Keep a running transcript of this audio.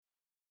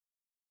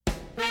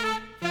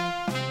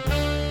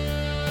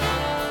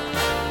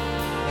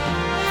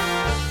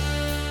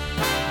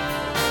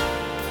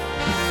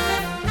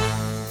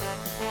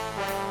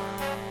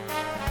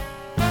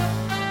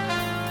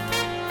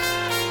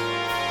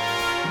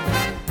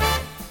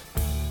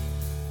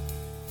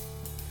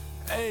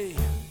Hey,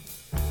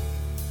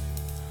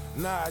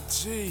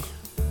 Naww.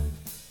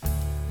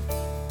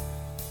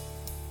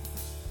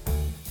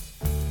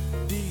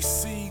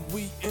 DC,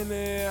 we in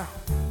there.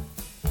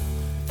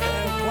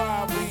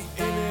 NY,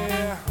 we in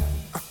there.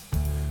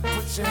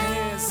 Put your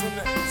hands in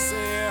the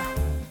air.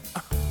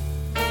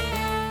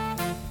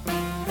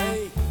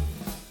 Hey.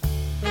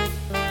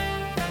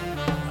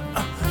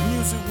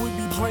 Music, we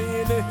be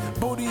playing it.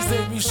 Booties,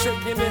 they be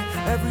shaking it.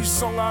 Every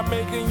song I'm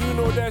making, you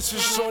know that's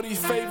your shorty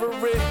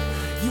favorite.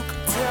 You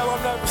can tell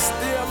I'm never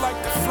still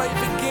like the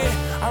flavor again.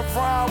 I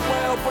rhyme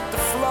well, but the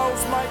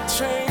flows might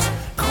change.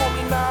 Call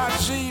me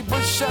Naww,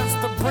 but chef's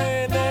the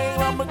brand name.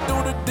 I'ma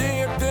do the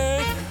damn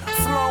thing.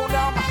 Flown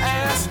out my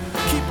ass,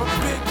 keep a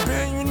big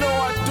bend. You know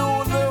I do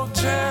a little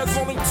jazz.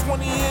 Only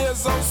 20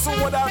 years old, so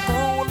what I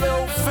grew a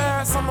little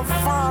fast. I'm a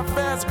fine,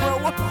 fast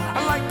grower.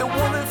 I like the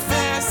woman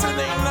fast, and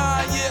they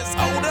 9 years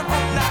older.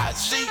 I'm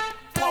Naww,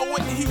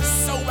 poet. He's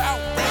so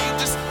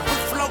outrageous, the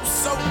flow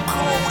so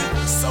cold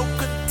and so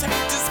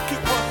contagious.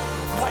 Keep a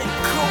white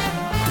coat,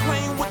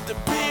 playing with the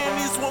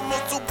pennies. Women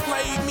who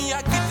played me,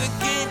 I get the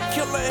game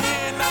killer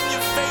hand. I'm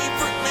your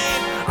favorite man,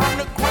 I'm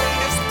the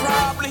greatest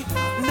probably.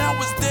 Now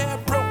it's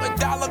dead broke,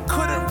 $1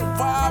 couldn't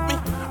revive me.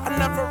 I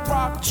never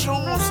rock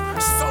jewels,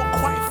 so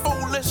quite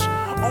foolish.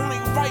 Only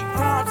write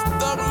rhymes,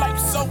 thug life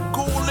so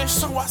ghoulish.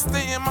 So I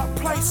stay in my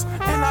place,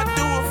 and I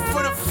do it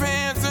for the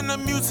fans and the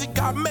music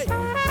I make.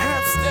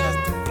 Hamster's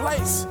the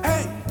place,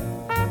 hey.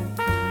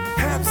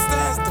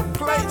 Hamster's the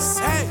place,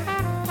 hey.